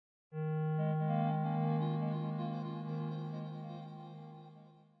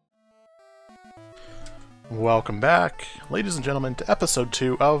Welcome back, ladies and gentlemen, to episode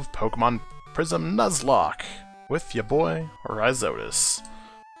 2 of Pokemon Prism Nuzlocke with your boy, Risotis.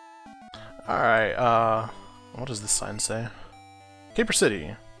 Alright, what does this sign say? Caper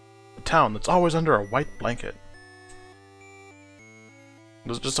City, a town that's always under a white blanket.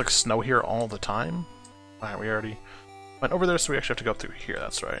 Does it just like snow here all the time? Alright, we already went over there, so we actually have to go through here,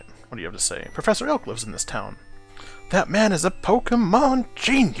 that's right. What do you have to say? Professor Elk lives in this town. That man is a Pokemon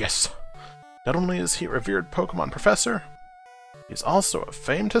genius! Not only is he a revered Pokemon professor, he's also a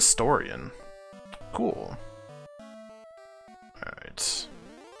famed historian. Cool. Alright.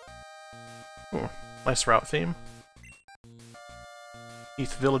 Ooh, nice route theme.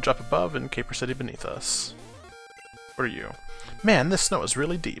 Heath Village up above and Caper City beneath us. What are you? Man, this snow is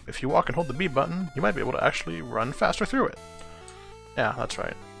really deep. If you walk and hold the B button, you might be able to actually run faster through it. Yeah, that's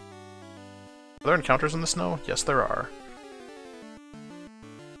right. Are there encounters in the snow? Yes, there are.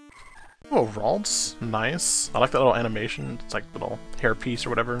 Oh, Ralts. Nice. I like that little animation. It's like little hairpiece or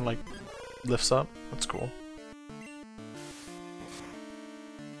whatever, like, lifts up. That's cool.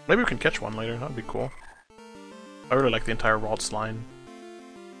 Maybe we can catch one later. That'd be cool. I really like the entire Ralts line.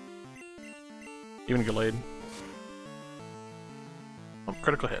 Even Gallade. Oh,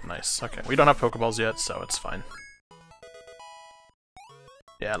 critical hit. Nice. Okay. We don't have Pokeballs yet, so it's fine.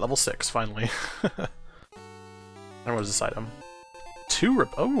 Yeah, level 6, finally. And what is this item?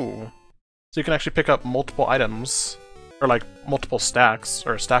 Oh! So you can actually pick up multiple items, or like multiple stacks,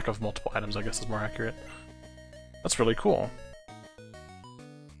 or a stack of multiple items, I guess is more accurate. That's really cool.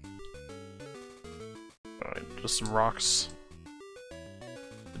 Alright, just some rocks.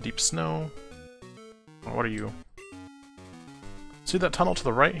 The deep snow. Oh, what are you? See that tunnel to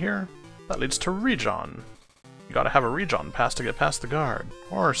the right here? That leads to Region. You gotta have a Region pass to get past the guard,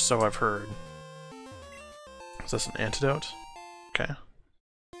 or so I've heard. Is this an antidote? Okay.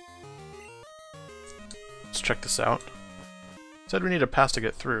 Let's check this out. Said we need a pass to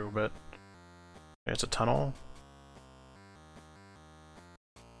get through, but okay, it's a tunnel.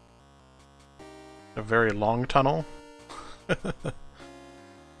 A very long tunnel. Oh,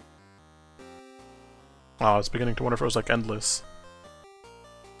 I was beginning to wonder if it was like endless.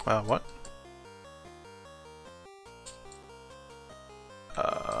 What?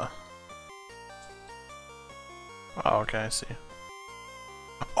 Oh, okay, I see.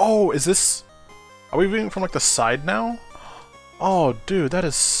 Oh, is this... Are we viewing from like the side now? Oh, dude,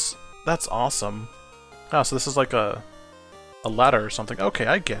 that's awesome. Oh, so this is like a ladder or something. Okay,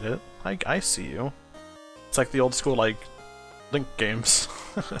 I get it. I see you. It's like the old school like Link games.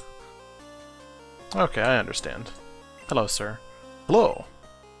 Okay, I understand. Hello, sir. Hello.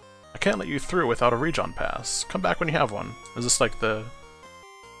 I can't let you through without a Region pass. Come back when you have one. Is this like the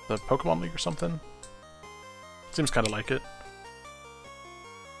Pokemon League or something? Seems kind of like it.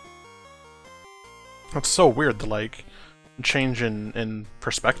 It's so weird, the like change in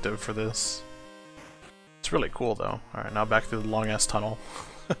perspective for this. It's really cool though. Alright, now back through the long ass tunnel.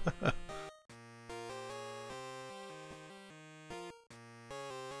 I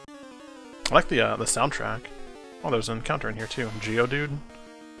like the soundtrack. Oh, there's an encounter in here too. Geodude. And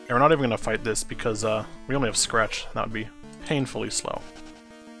we're not even gonna fight this because we only have Scratch. That would be painfully slow.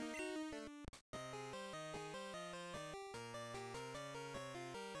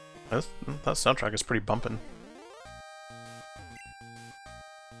 That soundtrack is pretty bumpin'.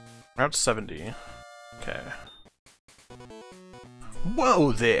 Route 70. Okay.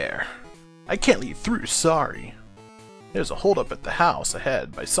 Whoa there! I can't let you through, sorry. There's a holdup at the house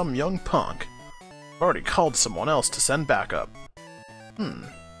ahead by some young punk. I've already called someone else to send backup.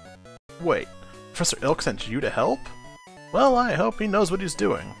 Wait, Professor Ilk sent you to help? Well, I hope he knows what he's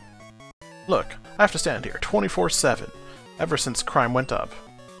doing. Look, I have to stand here 24/7, ever since crime went up.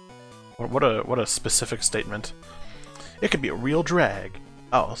 What a specific statement. It could be a real drag.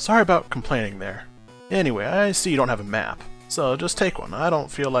 Oh, sorry about complaining there. Anyway, I see you don't have a map, so just take one. I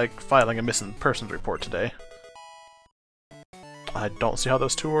don't feel like filing a missing persons report today. I don't see how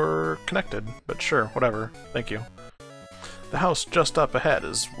those two are connected, but sure, whatever. Thank you. The house just up ahead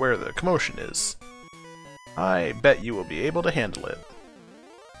is where the commotion is. I bet you will be able to handle it.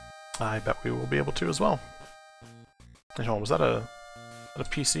 I bet we will be able to as well. Hold on, was that a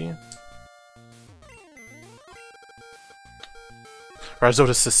PC?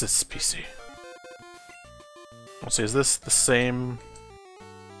 Risotis is PC. Let's see, is this the same...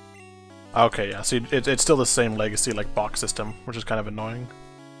 Okay, yeah, see, it's still the same legacy, like, box system, which is kind of annoying.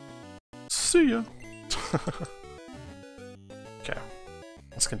 See ya! Okay,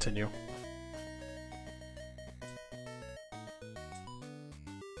 let's continue.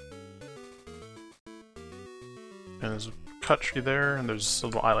 And there's a cut tree there, and there's a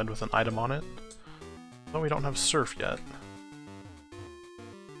little island with an item on it. But we don't have Surf yet.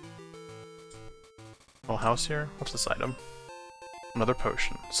 Little house here. What's this item? Another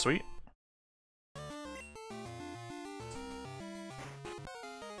potion. Sweet.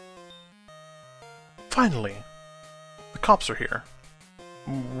 Finally! The cops are here.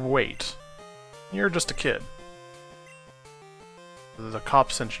 Wait. You're just a kid. The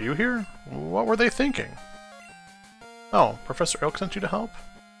cops sent you here? What were they thinking? Oh, Professor Oak sent you to help?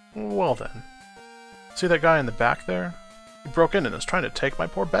 Well then. See that guy in the back there? He broke in and is trying to take my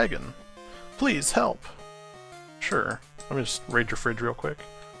poor Bagon. Please help! Sure. Let me just raid your fridge real quick.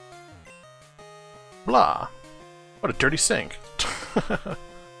 Blah! What a dirty sink!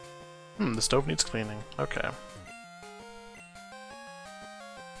 The stove needs cleaning. Okay.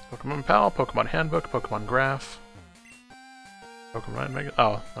 Pokemon Pal, Pokemon Handbook, Pokemon Graph. Pokemon Mega.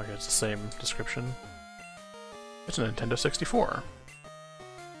 Oh, okay, it's the same description. It's a Nintendo 64.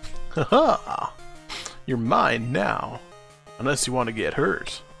 Haha! You're mine now. Unless you want to get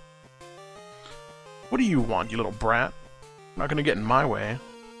hurt. What do you want, you little brat? You're not gonna get in my way.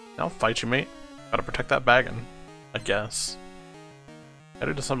 I'll fight you, mate. Gotta protect that Bagon, I guess.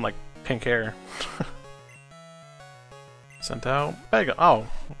 Gotta do something like pink hair. Sent out Bagon. Oh,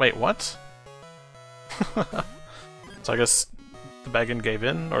 wait, what? So I guess the Bagon gave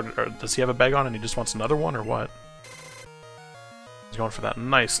in, or does he have a Bagon and he just wants another one, or what? He's going for that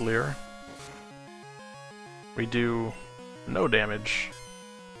nice Leer. We do no damage.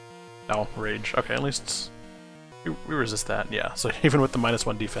 Oh, Rage. Okay, at least we resist that, yeah. So even with the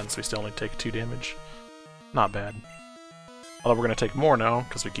 -1 defense, we still only take 2 damage. Not bad. Although we're going to take more now,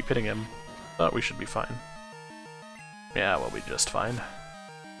 because we keep hitting him. But we should be fine. Yeah, we'll be just fine.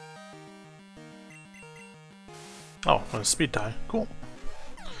 Oh, and a speed tie. Cool.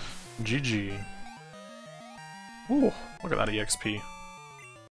 GG. Ooh, look at that EXP.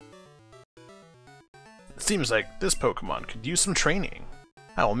 It seems like this Pokemon could use some training.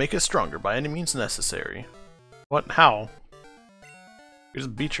 I will make it stronger by any means necessary. What? How? You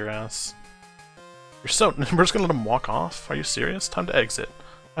just beat your ass. You're so... We're just gonna let him walk off? Are you serious? Time to exit.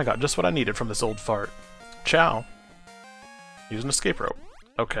 I got just what I needed from this old fart. Ciao. Use an escape rope.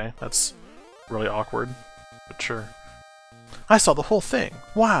 Okay, that's really awkward, but sure. I saw the whole thing.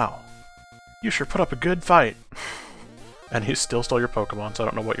 Wow. You sure put up a good fight. And he still stole your Pokemon, so I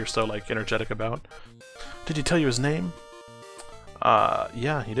don't know what you're so, like, energetic about. Did he tell you his name?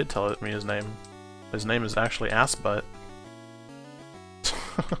 Yeah, he did tell me his name. His name is actually Assbutt.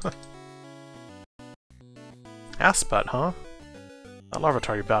 Assbutt, huh? That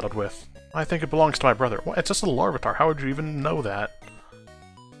Larvitar you battled with. I think it belongs to my brother. What? It's just a Larvitar. How would you even know that?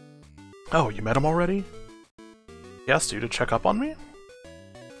 Oh, you met him already? He asked you to check up on me?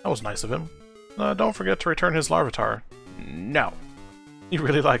 That was nice of him. Don't forget to return his Larvitar. No. He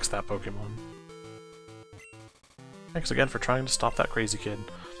really likes that Pokemon. Thanks again for trying to stop that crazy kid.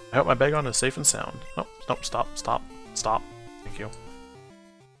 I hope my Bagon is safe and sound. Oh, nope, stop. Thank you.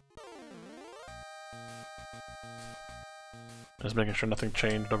 Just making sure nothing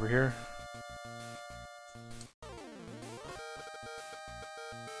changed over here.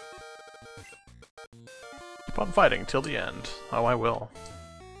 Keep on fighting till the end. Oh, I will.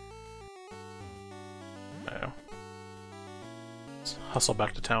 No. Let's hustle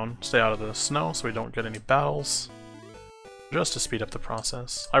back to town. Stay out of the snow so we don't get any battles. Just to speed up the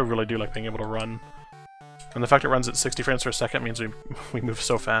process. I really do like being able to run. And the fact it runs at 60 frames per second means we move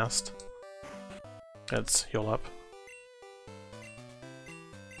so fast. Let's heal up.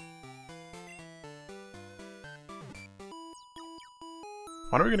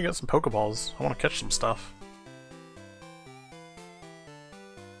 When are we gonna get some Pokeballs? I want to catch some stuff.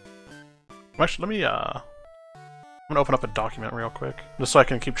 Actually, let me, I'm gonna open up a document real quick, just so I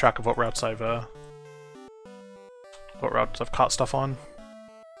can keep track of what routes I've caught stuff on.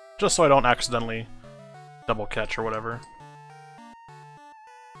 Just so I don't accidentally double catch or whatever.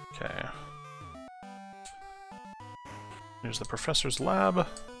 Okay. Here's the professor's lab.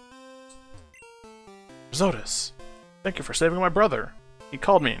 Risotis, thank you for saving my brother. He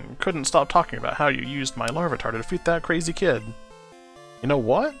called me and couldn't stop talking about how you used my Larvitar to defeat that crazy kid. You know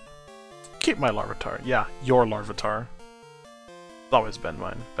what? Keep my Larvitar. Yeah, your Larvitar. It's always been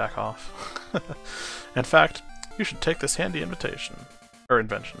mine. Back off. In fact, you should take this handy invitation. Or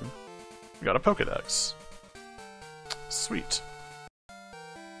invention. You got a Pokedex. Sweet.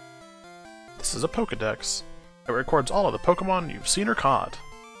 This is a Pokedex. It records all of the Pokemon you've seen or caught.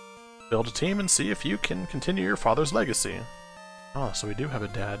 Build a team and see if you can continue your father's legacy. Oh, so we do have a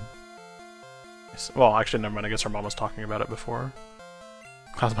dad. Well, actually, never mind. I guess our mom was talking about it before.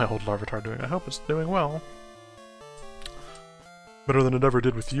 How's my old Larvitar doing? I hope it's doing well. Better than it ever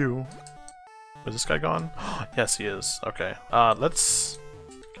did with you. Is this guy gone? Yes, he is. Okay. Let's...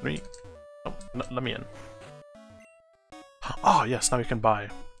 Can we... Oh, let me in. Oh, yes, now we can buy.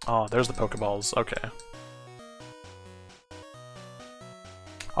 Oh, there's the Pokeballs. Okay.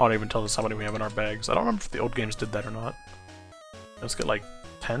 I won't even tell us how many we have in our bags. I don't remember if the old games did that or not. Let's get like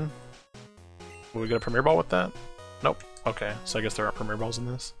 10. Will we get a Premier Ball with that? Nope. Okay, so I guess there aren't Premier Balls in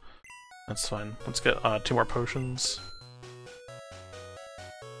this. That's fine. Let's get 2 more potions.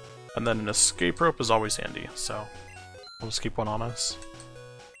 And then an escape rope is always handy, so we'll just keep one on us.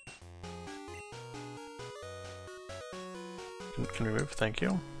 Can we move? Thank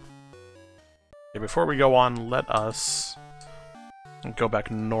you. Okay, before we go on, let us go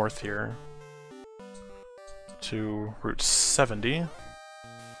back north here to Route 70. Yeah,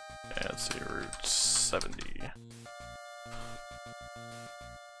 let's see, Route 70.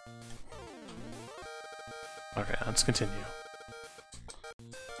 Okay, let's continue.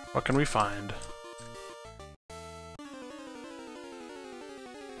 What can we find?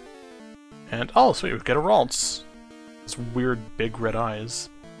 And oh, sweet, we get a Ralts. This weird big red eyes.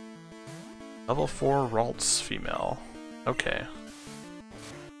 Level 4 Ralts female. Okay.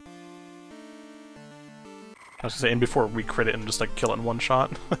 I was gonna say, and before we crit it and just like kill it in one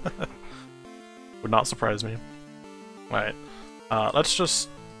shot. Would not surprise me. Alright. Let's just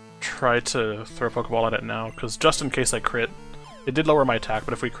try to throw a Pokeball at it now, because just in case I crit, it did lower my attack,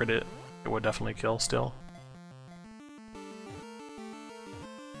 but if we crit it, it would definitely kill still.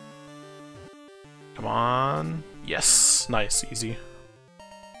 Come on. Yes! Nice, easy.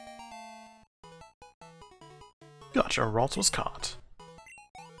 Gotcha, Ralts was caught.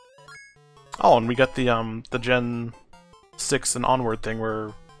 Oh, and we got the Gen 6 and onward thing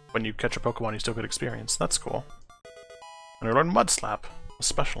where when you catch a Pokemon you still get experience. That's cool. And we learned Mud Slap, a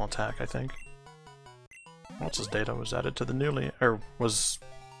special attack, I think. Ralts' data was added to the was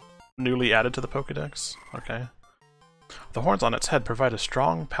newly added to the Pokédex. Okay. The horns on its head provide a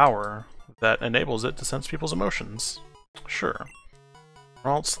strong power that enables it to sense people's emotions. Sure.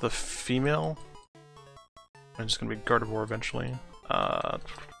 Ralts the female. I'm just gonna be Gardevoir eventually.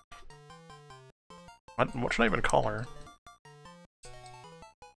 What should I even call her?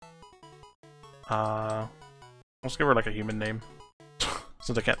 Let's give her like a human name.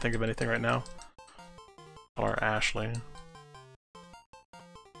 Since I can't think of anything right now. Call her Ashley.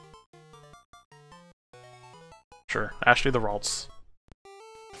 Sure, Ashley the Ralts.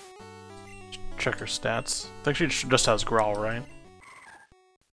 Check her stats. I think she just has Growl, right?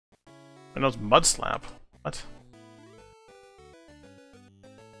 It knows Mud Slap. What?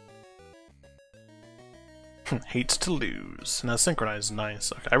 Hates to lose. And has Synchronize.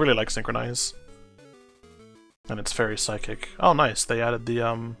 Nice. Okay, I really like Synchronize. And it's very psychic. Oh, nice. They added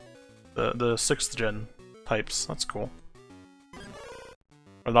the 6th gen types. That's cool.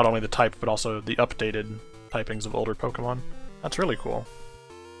 Or not only the type, but also the updated typings of older Pokemon. That's really cool.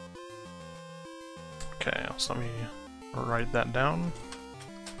 Okay, so let me write that down.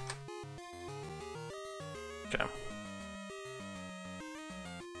 Okay.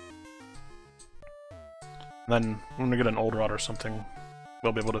 Then, when we get an old rod or something,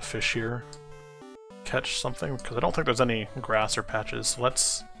 we'll be able to fish here. Catch something, because I don't think there's any grass or patches. So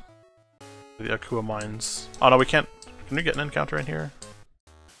let's do the Akua Mines. Oh no, we can't. Can we get an encounter in here?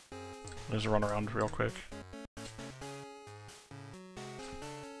 Let's run around real quick.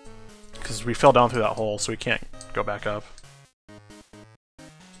 Because we fell down through that hole, so we can't go back up.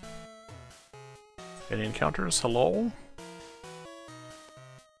 Any encounters? Hello?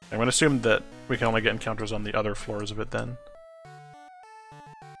 I'm going to assume that we can only get encounters on the other floors of it then.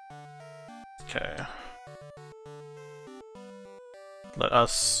 Okay. Let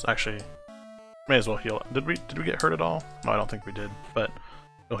us actually may as well heal. Did we get hurt at all? No, I don't think we did, but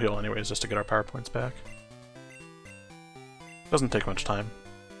we'll heal anyways just to get our power points back. Doesn't take much time.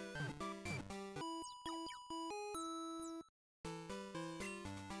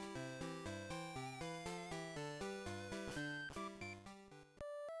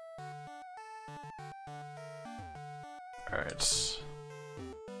 Alright.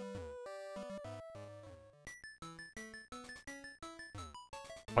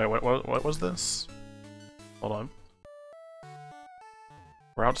 Wait, what was this? Hold on.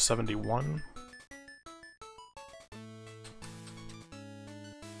 Route 71?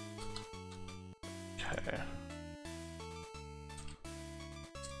 Okay.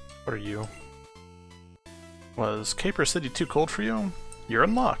 What are you? Was Caper City too cold for you? You're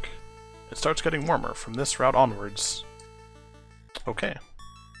in luck. It starts getting warmer from this route onwards. Okay.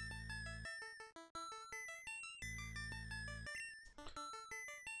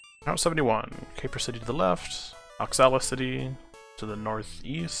 Route 71. Caper City to the left, Oxala City to the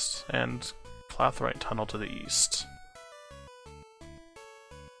northeast, and Clathrite Tunnel to the east.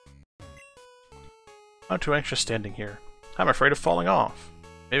 I'm too anxious standing here. I'm afraid of falling off.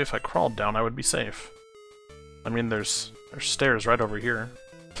 Maybe if I crawled down I would be safe. I mean, there's stairs right over here.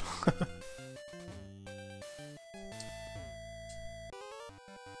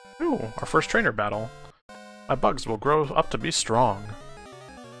 Ooh, our first trainer battle. My bugs will grow up to be strong.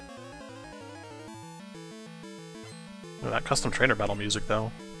 Ooh, that custom trainer battle music,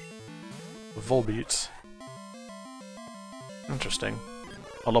 though. The Volbeats. Interesting.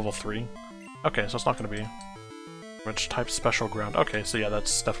 A level 3. Okay, so it's not going to be... Which type special ground? Okay, so yeah,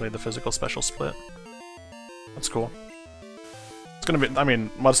 that's definitely the physical special split. That's cool. It's gonna be... I mean,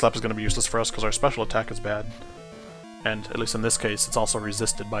 Mudslap is gonna be useless for us because our special attack is bad. And, at least in this case, it's also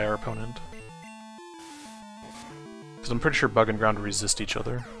resisted by our opponent. Because I'm pretty sure Bug and Ground resist each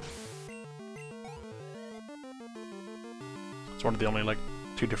other. It's one of the only, like,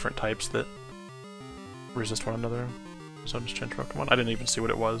 2 different types that resist one another. So I'll just change Pokemon. I didn't even see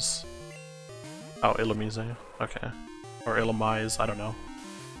what it was. Oh, Illumise. Okay. Or Illumise, I don't know.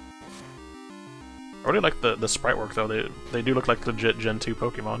 I really like the sprite work, though. They do look like legit Gen 2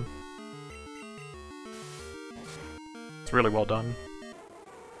 Pokemon. It's really well done.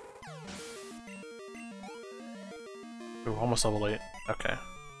 Ooh, almost level 8. Okay.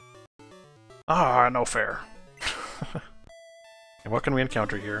 Ah, no fair. And what can we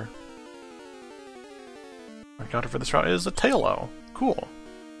encounter here? Our encounter for this route is a Tailo. Cool.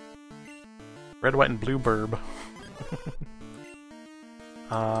 Red, white, and blue burb.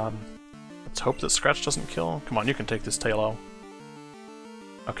 Let's hope that Scratch doesn't kill. Come on, you can take this Tailo.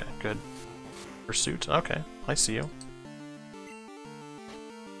 Okay, good. Pursuit. Okay, I see you.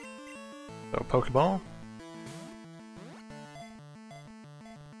 So, Pokeball.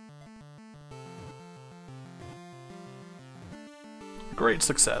 Great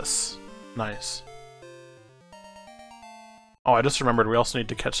success. Nice. Oh, I just remembered we also need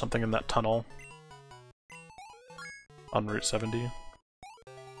to catch something in that tunnel. On Route 70.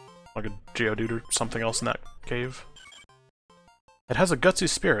 Like a Geodude or something else in that cave. It has a gutsy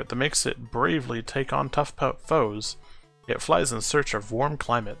spirit that makes it bravely take on tough foes. It flies in search of warm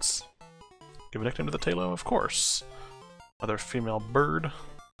climates. Give a nickname to the Tailo, of course. Another female bird.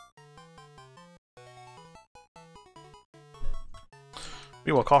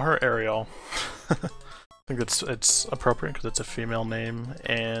 We will call her Ariel. I think it's appropriate because it's a female name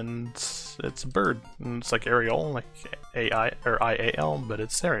and it's a bird. And it's like Ariel, like A-I or I-A-L, but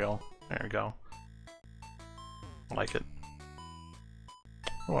it's Ariel. There we go. I like it.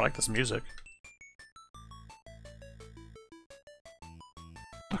 Oh, I like this music.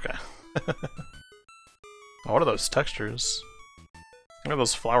 Okay. Oh, what are those textures? Look at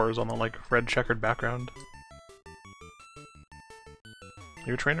those flowers on the like red checkered background.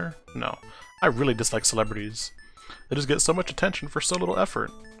 You a trainer? No. I really dislike celebrities. They just get so much attention for so little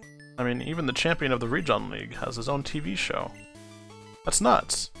effort. I mean, even the champion of the Region League has his own TV show. That's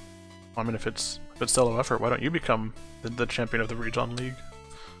nuts. I mean, if it's solo effort, why don't you become the champion of the Region League?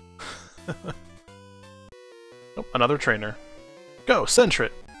 Oh, another trainer. Go,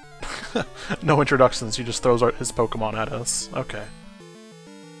 Sentret! No introductions, he just throws his Pokemon at us. Okay.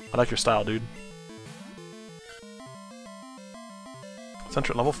 I like your style, dude.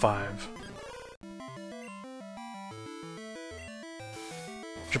 Sentret level 5.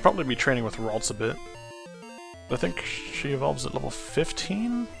 Should probably be training with Ralts a bit. But I think she evolves at level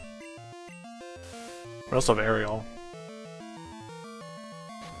 15? We also have Ariel.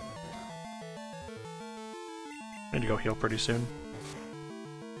 I need to go heal pretty soon.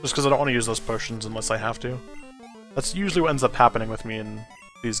 Just because I don't want to use those potions unless I have to. That's usually what ends up happening with me in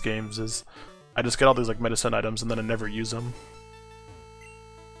these games, is I just get all these like medicine items and then I never use them.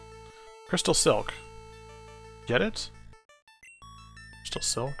 Crystal Silk. Get it? Crystal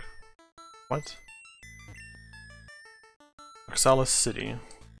Silk? What? Oxalis City.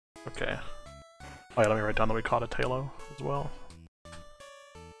 Okay. Oh yeah, let me write down that we caught a Tailo as well.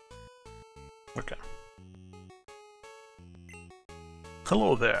 Okay.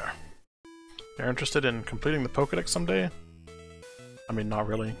 Hello there. You're interested in completing the Pokédex someday? I mean, not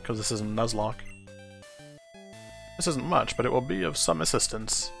really, because this isn't Nuzlocke. This isn't much, but it will be of some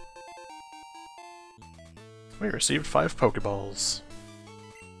assistance. We received 5 Pokeballs.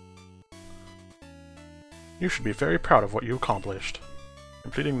 You should be very proud of what you accomplished.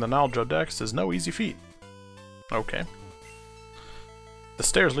 Completing the Naljo Dex is no easy feat. Okay. The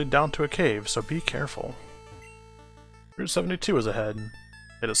stairs lead down to a cave, so be careful. Route 72 is ahead.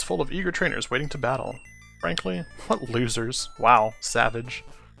 It is full of eager trainers waiting to battle. Frankly, what losers. Wow, savage.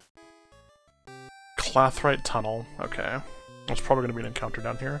 Clathrite Tunnel. Okay. There's probably going to be an encounter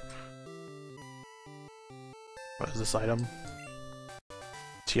down here. What is this item?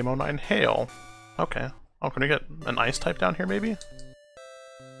 TMO9 Hail. Okay. Oh, can we get an ice type down here, maybe?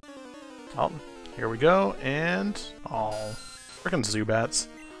 Oh, here we go, and... oh, frickin' Zubats.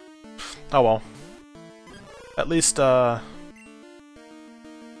 Oh well. At least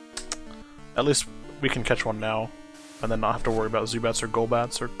we can catch one now, and then not have to worry about Zubats or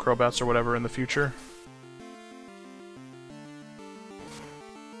Golbats or Crobats or whatever in the future.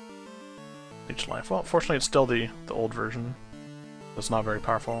 Each life. Well, fortunately it's still the old version. It's not very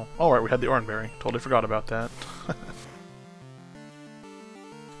powerful. Oh right, we had the Oranberry. Totally forgot about that.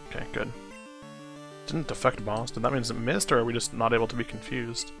 Okay, good. Didn't affect boss. Did that mean it missed, or are we just not able to be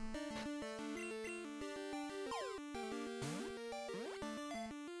confused?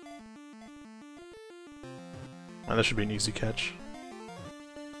 And this should be an easy catch.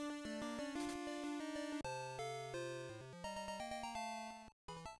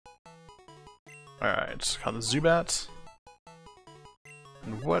 Alright, got the Zubat.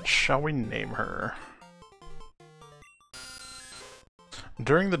 And what shall we name her?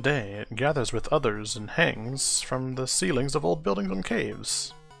 During the day, it gathers with others and hangs from the ceilings of old buildings and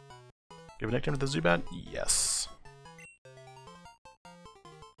caves. Give a nickname to the Zubat? Yes.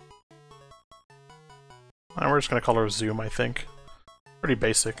 And we're just gonna call her Zoom, I think. Pretty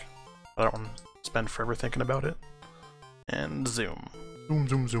basic. I don't want to spend forever thinking about it. And Zoom. Zoom,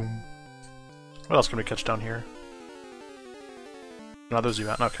 zoom, zoom. What else can we catch down here? Another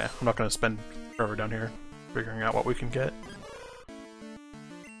Zubat. Okay, I'm not gonna spend forever down here figuring out what we can get.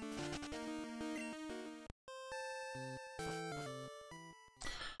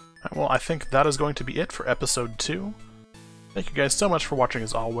 Well, I think that is going to be it for episode 2. Thank you guys so much for watching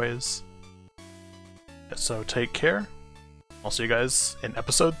as always. So take care. I'll see you guys in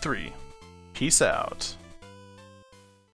episode 3. Peace out.